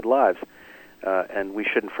have good lives. And we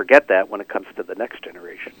shouldn't forget that when it comes to the next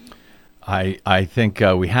generation. I think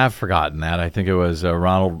we have forgotten that. I think it was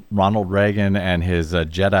Ronald Reagan and his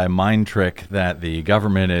Jedi mind trick that the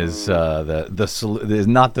government is is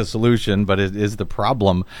not the solution, but it is the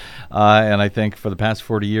problem. And I think for the past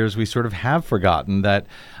 40 years, we sort of have forgotten that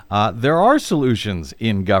there are solutions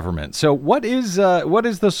in government. So what is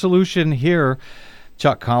the solution here,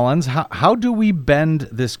 Chuck Collins? How do we bend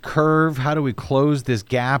this curve? How do we close this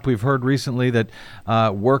gap? We've heard recently that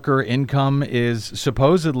worker income is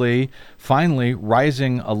supposedly finally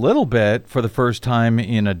rising a little bit for the first time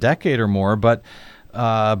in a decade or more. But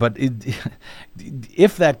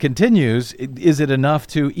if that continues, is it enough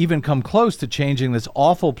to even come close to changing this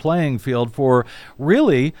awful playing field for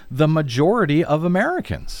really the majority of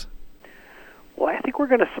Americans? Well, I think we're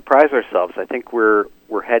going to surprise ourselves. I think we're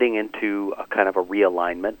heading into a kind of a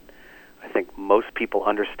realignment. I think most people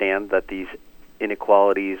understand that these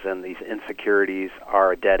inequalities and these insecurities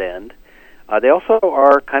are a dead end. They also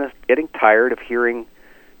are kind of getting tired of hearing,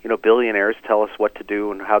 billionaires tell us what to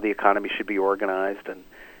do and how the economy should be organized, and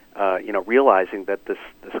realizing that this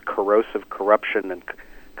corrosive corruption and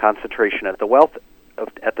concentration at the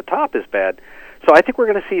top is bad. So I think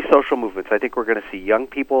we're going to see social movements. I think we're going to see young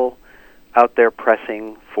people out there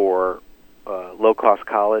pressing for low-cost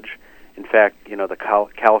college. In fact, the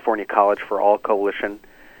California College for All Coalition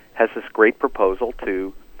has this great proposal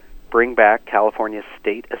to bring back California's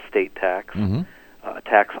state estate tax, a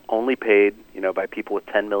tax only paid, by people with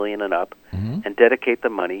 $10 million and up, and dedicate the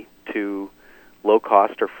money to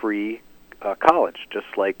low-cost or free college, just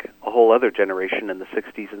like a whole other generation in the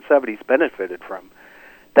 60s and 70s benefited from.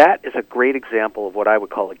 That is a great example of what I would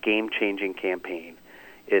call a game-changing campaign.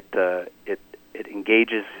 It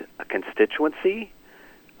engages a constituency,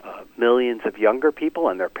 millions of younger people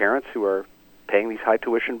and their parents who are paying these high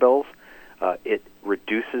tuition bills. It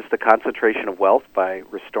reduces the concentration of wealth by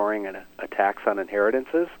restoring a tax on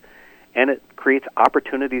inheritances, and it creates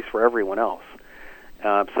opportunities for everyone else.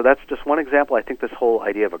 So that's just one example. I think this whole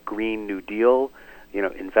idea of a Green New Deal,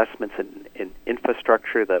 investments in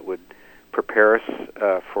infrastructure that would prepare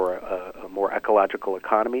us for a more ecological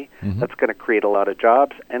economy, that's going to create a lot of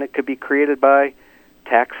jobs, and it could be created by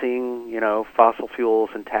taxing, fossil fuels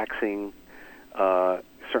and taxing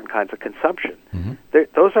certain kinds of consumption.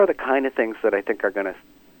 Those are the kind of things that I think are going to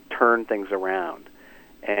turn things around.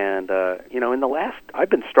 And I've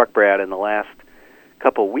been struck, Brad, in the last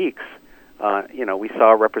couple of weeks. We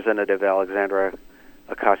saw Representative Alexandra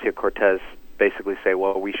Ocasio-Cortez basically say,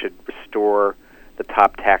 well, we should restore the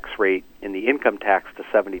top tax rate in the income tax to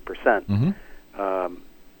 70%.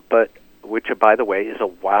 But which, by the way, is a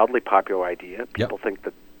wildly popular idea. People think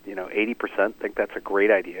that 80% think that's a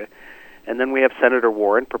great idea. And then we have Senator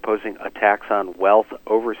Warren proposing a tax on wealth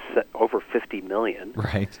over $50 million.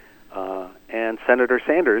 Right. And Senator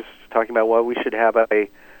Sanders talking about, well, we should have a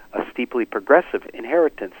steeply progressive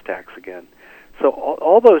inheritance tax again. So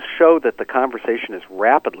all those show that the conversation is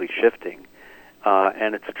rapidly shifting.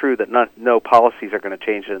 And it's true that no policies are going to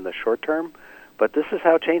change it in the short term, but this is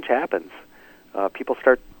how change happens. People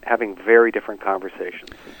start having very different conversations.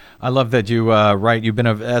 I love that you write. You've been,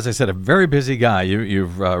 as I said, a very busy guy.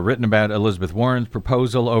 You've written about Elizabeth Warren's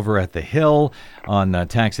proposal over at The Hill on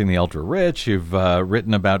taxing the ultra-rich. You've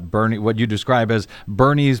written about what you describe as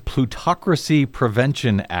Bernie's Plutocracy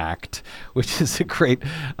Prevention Act, which is a great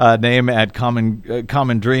name at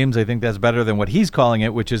Common Dreams. I think that's better than what he's calling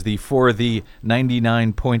it, which is the For the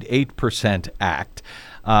 99.8% Act.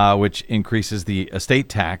 Which increases the estate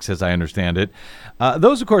tax, as I understand it.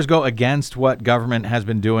 Those, of course, go against what government has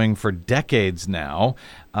been doing for decades now,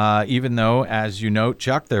 even though, as you note,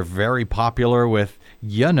 Chuck, they're very popular with,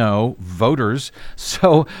 voters.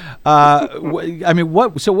 So,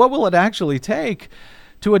 what will it actually take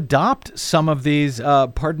to adopt some of these,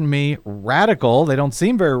 pardon me, radical. They don't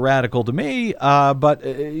seem very radical to me, but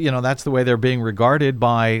that's the way they're being regarded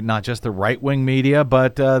by not just the right-wing media,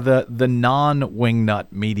 but the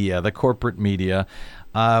non-wingnut media, the corporate media.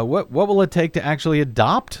 What will it take to actually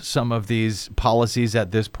adopt some of these policies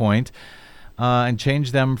at this point and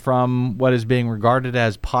change them from what is being regarded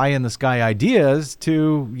as pie-in-the-sky ideas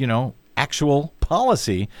to, actual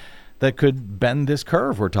policy that could bend this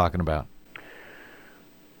curve we're talking about?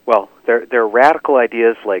 Well, they're radical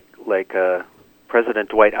ideas like President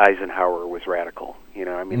Dwight Eisenhower was radical.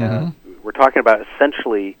 We're talking about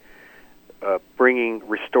essentially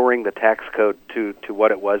restoring the tax code to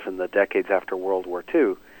what it was in the decades after World War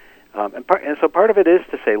II, and so part of it is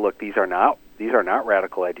to say, look, these are not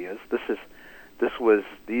radical ideas.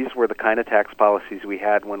 These were the kind of tax policies we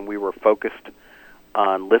had when we were focused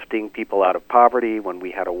on lifting people out of poverty, when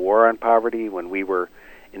we had a war on poverty, when we were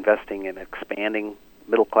investing in expanding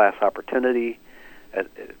middle-class opportunity,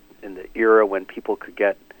 in the era when people could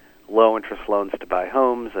get low-interest loans to buy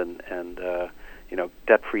homes and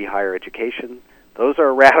debt-free higher education. Those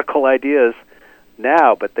are radical ideas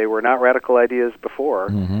now, but they were not radical ideas before.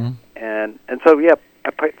 Mm-hmm. And so, yeah,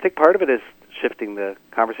 I think part of it is shifting the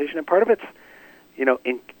conversation, and part of it's,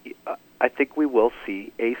 I think we will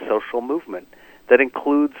see a social movement that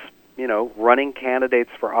includes, running candidates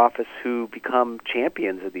for office who become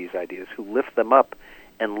champions of these ideas, who lift them up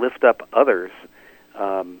and lift up others.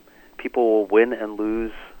 People will win and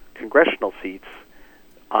lose congressional seats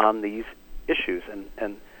on these issues,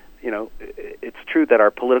 and it's true that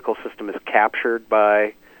our political system is captured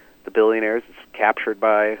by the billionaires. It's captured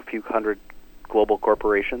by a few hundred global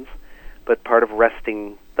corporations. But part of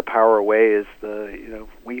wresting the power away is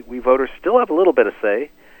we voters still have a little bit of say,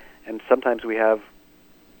 and sometimes we have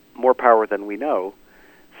more power than we know.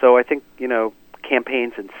 So I think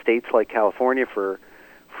campaigns in states like California for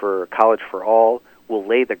College for All will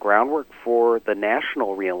lay the groundwork for the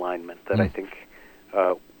national realignment that I think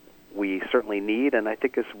we certainly need, and I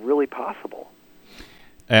think is really possible.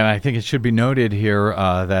 And I think it should be noted here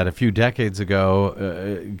that a few decades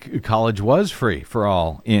ago, college was free for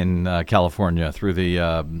all in California through the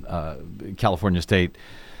California State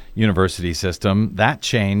University system. That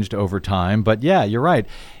changed over time. But yeah, you're right.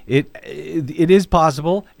 It is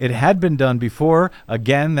possible. It had been done before.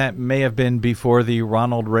 Again, that may have been before the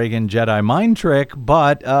Ronald Reagan Jedi mind trick,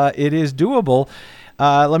 but it is doable.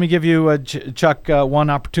 Let me give you, Chuck, one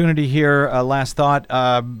opportunity here. Last thought.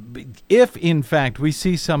 If, in fact, we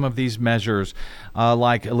see some of these measures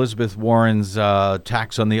like Elizabeth Warren's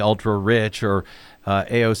tax on the ultra-rich or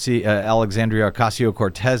AOC, Alexandria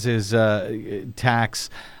Ocasio-Cortez's tax,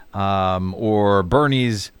 or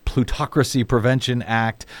Bernie's Plutocracy Prevention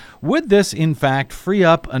Act, would this, in fact, free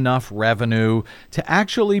up enough revenue to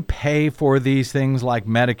actually pay for these things like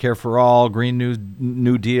Medicare for All, Green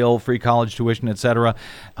New Deal, free college tuition, et cetera?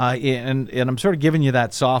 And I'm sort of giving you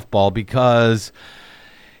that softball because,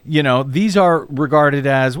 these are regarded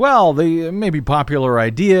as, well, they may be popular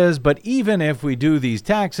ideas, but even if we do these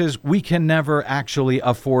taxes, we can never actually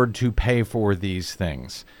afford to pay for these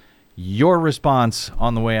things. Your response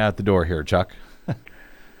on the way out the door here, Chuck?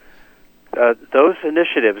 Those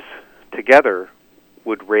initiatives together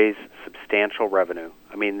would raise substantial revenue.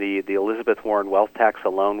 I mean, the Elizabeth Warren wealth tax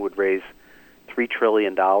alone would raise $3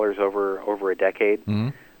 trillion over a decade.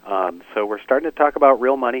 Mm-hmm. So we're starting to talk about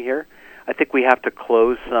real money here. I think we have to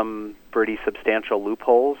close some pretty substantial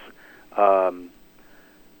loopholes. But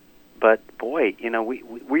boy,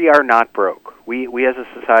 we are not broke. We as a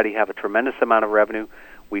society have a tremendous amount of revenue.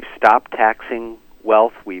 We've stopped taxing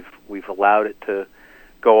wealth. We've allowed it to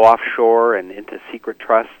go offshore and into secret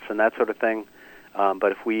trusts and that sort of thing.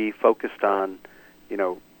 But if we focused on,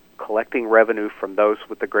 collecting revenue from those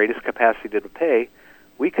with the greatest capacity to pay,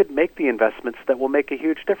 we could make the investments that will make a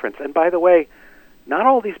huge difference. And by the way, not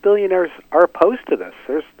all these billionaires are opposed to this.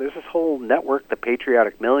 There's this whole network, the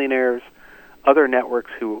Patriotic Millionaires, other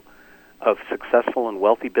networks of successful and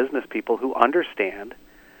wealthy business people who understand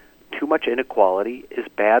too much inequality is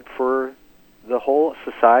bad for the whole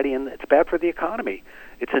society and it's bad for the economy.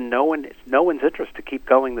 It's in no one's interest to keep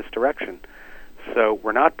going this direction. So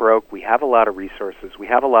we're not broke. We have a lot of resources. We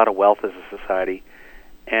have a lot of wealth as a society,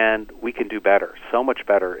 and we can do better, so much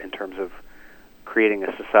better in terms of creating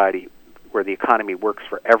a society where the economy works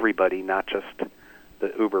for everybody, not just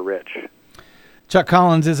the uber rich. Chuck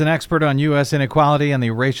Collins is an expert on U.S. inequality and the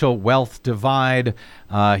racial wealth divide.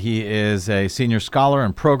 He is a senior scholar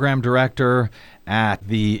and program director at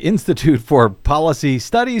the Institute for Policy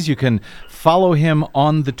Studies. You can follow him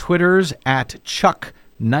on the Twitters at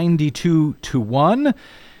Chuck9221.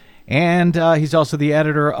 And he's also the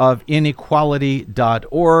editor of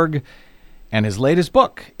inequality.org. And his latest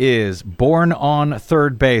book is Born on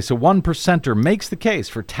Third Base. A one percenter makes the case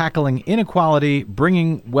for tackling inequality,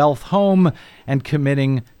 bringing wealth home, and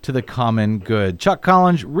committing to the common good. Chuck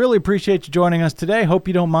Collins, really appreciate you joining us today. Hope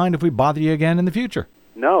you don't mind if we bother you again in the future.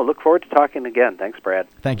 No, look forward to talking again. Thanks, Brad.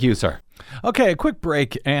 Thank you, sir. Okay, a quick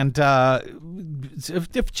break, and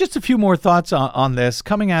if just a few more thoughts on this.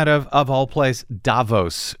 Coming out of all place,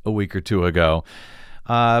 Davos a week or two ago.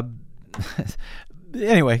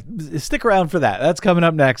 Anyway, stick around for that. That's coming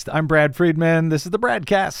up next. I'm Brad Friedman. This is the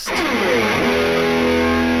BradCast.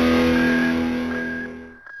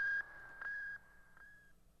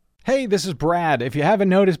 Hey, this is Brad. If you haven't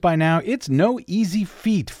noticed by now, it's no easy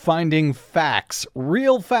feat finding facts,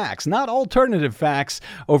 real facts, not alternative facts,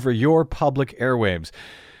 over your public airwaves.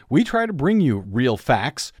 We try to bring you real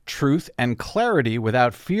facts, truth, and clarity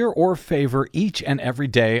without fear or favor each and every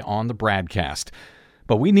day on the BradCast.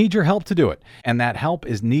 But we need your help to do it, and that help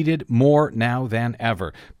is needed more now than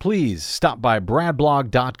ever. Please stop by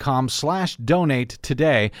bradblog.com/donate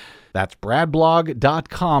today. That's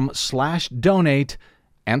bradblog.com/donate,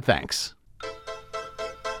 and thanks.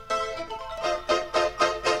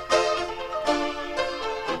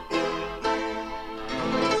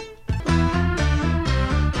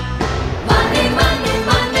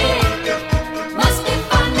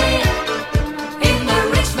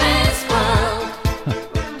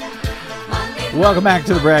 Welcome back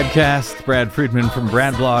to the BradCast. Brad Friedman from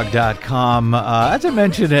BradBlog.com. As I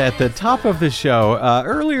mentioned at the top of the show,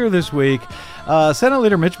 earlier this week, Senate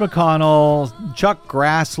Leader Mitch McConnell, Chuck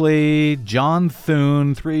Grassley, John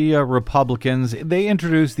Thune, three Republicans, they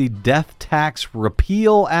introduced the Death Tax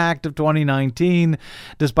Repeal Act of 2019,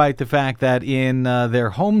 despite the fact that in their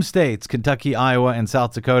home states, Kentucky, Iowa, and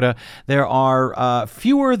South Dakota, there are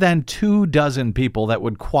fewer than 24 people that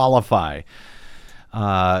would qualify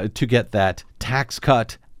to get that tax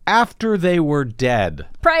cut after they were dead.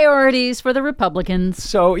 Priorities for the Republicans.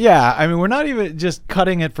 So, yeah, I mean, we're not even just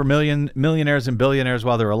cutting it for millionaires and billionaires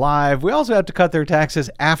while they're alive. We also have to cut their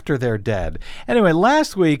taxes after they're dead. Anyway,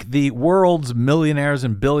 last week, the world's millionaires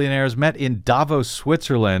and billionaires met in Davos,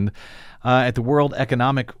 Switzerland, at the World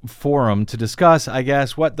Economic Forum to discuss, I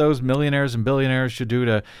guess, what those millionaires and billionaires should do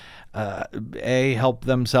to, help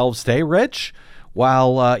themselves stay rich,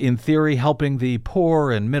 while in theory helping the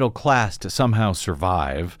poor and middle class to somehow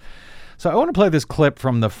survive. So I want to play this clip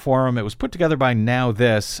from the forum. It was put together by Now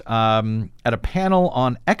This at a panel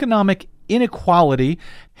on economic inequality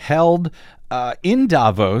held in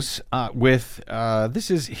Davos with,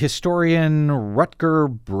 this is historian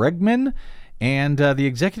Rutger Bregman and the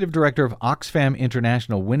executive director of Oxfam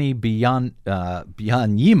International, Winnie Byanyima,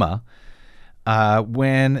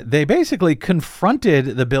 when they basically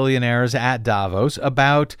confronted the billionaires at Davos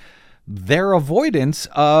about their avoidance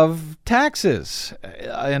of taxes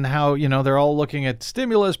and how, they're all looking at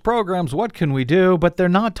stimulus programs. What can we do? But they're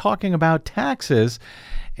not talking about taxes.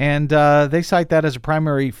 And they cite that as a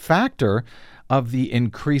primary factor of the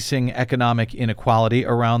increasing economic inequality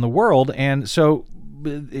around the world. And so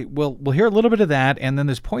we'll hear a little bit of that. And then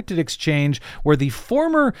this pointed exchange where the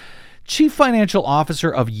former Chief Financial Officer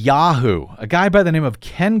of Yahoo, a guy by the name of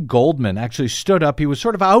Ken Goldman, actually stood up. He was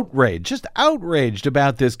sort of outraged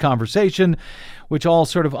about this conversation, which all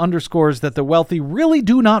sort of underscores that the wealthy really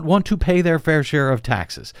do not want to pay their fair share of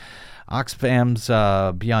taxes. Oxfam's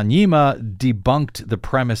Byanyima debunked the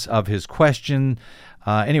premise of his question.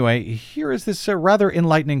 Anyway, here is this rather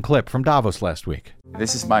enlightening clip from Davos last week.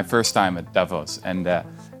 This is my first time at Davos, and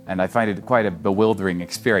I find it quite a bewildering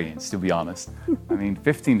experience, to be honest. I mean,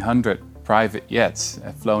 1,500 private jets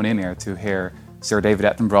have flown in here to hear Sir David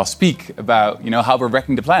Attenborough speak about, how we're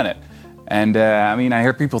wrecking the planet. And I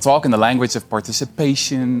hear people talk in the language of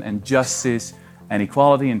participation and justice and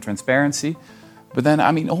equality and transparency. But then,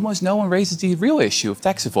 almost no one raises the real issue of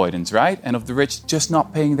tax avoidance, right? And of the rich just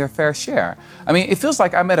not paying their fair share. It feels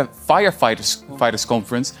like I'm at a firefighters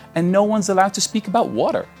conference and no one's allowed to speak about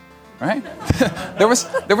water. Right? There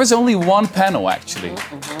was only one panel, actually.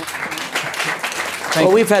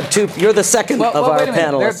 We've had two. You're the second of our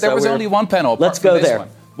panelists. There was only one panel. Let's go there.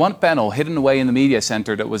 One panel hidden away in the media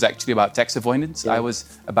center that was actually about tax avoidance. Yeah. I was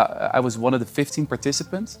one of the 15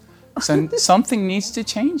 participants. So something needs to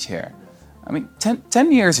change here.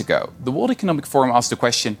 10 years ago, the World Economic Forum asked the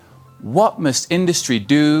question, what must industry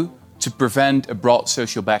do to prevent a broad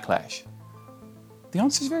social backlash? The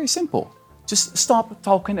answer is very simple. Just stop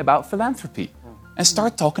talking about philanthropy and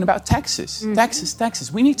start talking about taxes. Mm-hmm.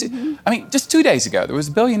 Taxes. We need to. Just 2 days ago, there was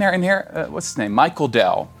a billionaire in here, what's his name? Michael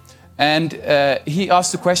Dell. And he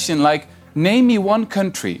asked the question, Name me one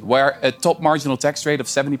country where a top marginal tax rate of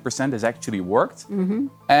 70% has actually worked. Mm-hmm.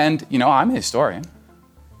 And, I'm a historian.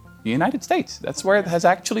 The United States, that's where it has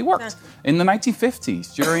actually worked. In the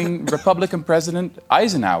 1950s, during Republican President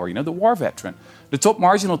Eisenhower, the war veteran, the top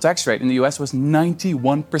marginal tax rate in the US was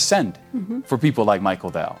 91% for people like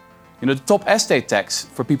Michael Dell. The top estate tax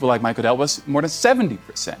for people like Michael Dell was more than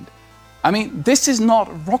 70%. This is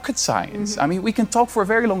not rocket science. We can talk for a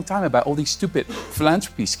very long time about all these stupid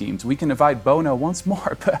philanthropy schemes. We can invite Bono once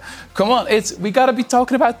more, but come on, we got to be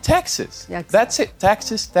talking about taxes. Yeah, exactly. That's it,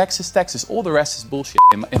 taxes, taxes, taxes. All the rest is bullshit,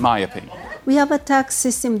 in my opinion. We have a tax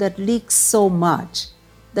system that leaks so much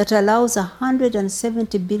that allows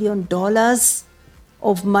 $170 billion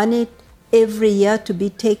of money every year to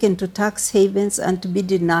be taken to tax havens and to be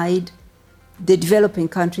denied the developing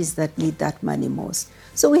countries that need that money most.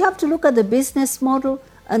 So we have to look at the business model,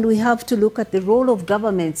 and we have to look at the role of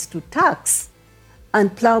governments to tax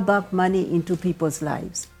and plow back money into people's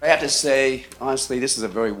lives. I have to say, honestly, this is a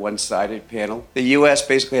very one-sided panel. The U.S.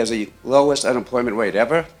 basically has the lowest unemployment rate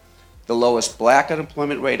ever, the lowest black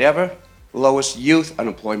unemployment rate ever, the lowest youth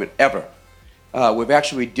unemployment ever. We've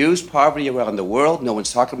actually reduced poverty around the world. No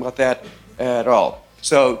one's talking about that at all.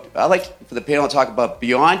 So I'd like for the panel to talk about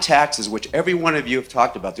beyond taxes, which every one of you have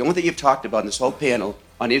talked about. The only thing you've talked about in this whole panel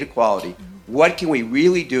on inequality, what can we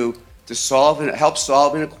really do to help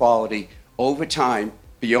solve inequality over time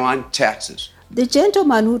beyond taxes? The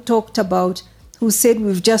gentleman who said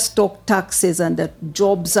we've just talked taxes and that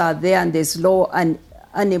jobs are there and there's low and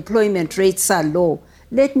unemployment rates are low,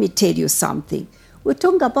 let me tell you something. We're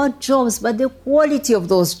talking about jobs, but the quality of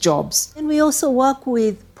those jobs. And we also work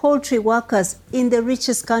with poultry workers in the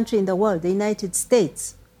richest country in the world, the United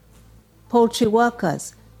States. Poultry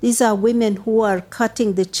workers. These are women who are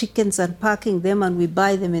cutting the chickens and packing them, and we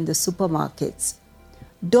buy them in the supermarkets.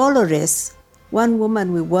 Dolores, one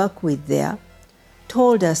woman we work with there,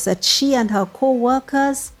 told us that she and her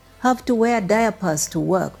co-workers have to wear diapers to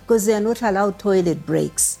work because they are not allowed toilet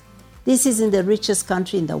breaks. This is in the richest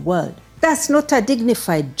country in the world. That's not a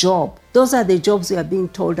dignified job. Those are the jobs we are being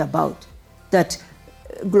told about, that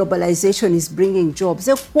globalization is bringing jobs.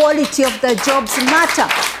 The quality of the jobs matter.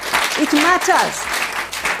 It matters.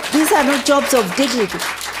 These are not jobs of dignity.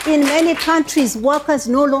 In many countries, workers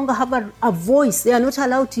no longer have a voice. They are not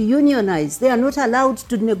allowed to unionize. They are not allowed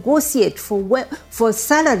to negotiate for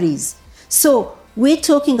salaries. So we're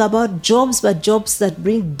talking about jobs, but jobs that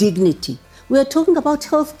bring dignity. We are talking about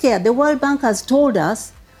healthcare. The World Bank has told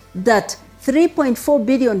us that 3.4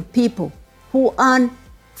 billion people who earn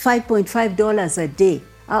 $5.5 a day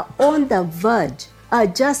are on the verge, are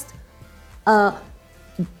just a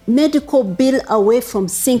medical bill away from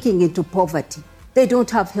sinking into poverty. They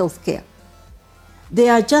don't have health care. They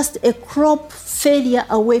are just a crop failure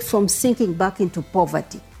away from sinking back into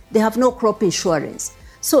poverty. They have no crop insurance.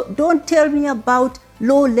 So don't tell me about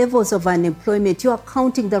low levels of unemployment. You are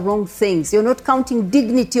counting the wrong things. You're not counting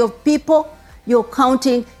dignity of people. You're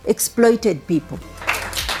counting exploited people.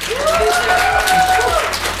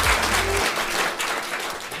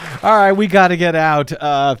 All right, we got to get out.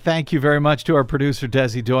 Thank you very much to our producer,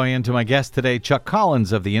 Desi Doyen, to my guest today, Chuck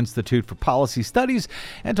Collins of the Institute for Policy Studies,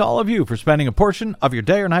 and to all of you for spending a portion of your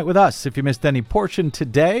day or night with us. If you missed any portion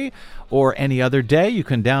today or any other day, you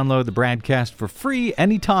can download the BradCast for free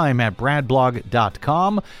anytime at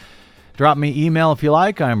bradblog.com. Drop me email if you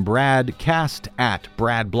like. I'm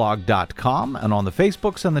bradcast@bradblog.com. And on the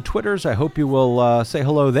Facebooks and the Twitters, I hope you will say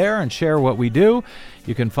hello there and share what we do.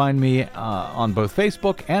 You can find me on both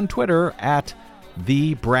Facebook and Twitter at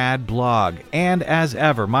The Brad Blog. And as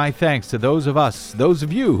ever, my thanks to those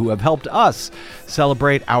of you who have helped us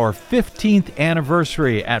celebrate our 15th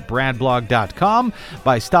anniversary at bradblog.com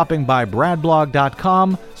by stopping by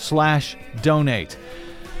bradblog.com/donate.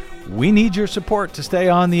 We need your support to stay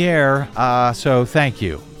on the air, so thank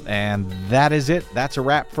you. And that is it. That's a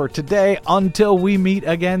wrap for today. Until we meet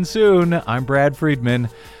again soon, I'm Brad Friedman.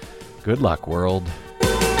 Good luck, world.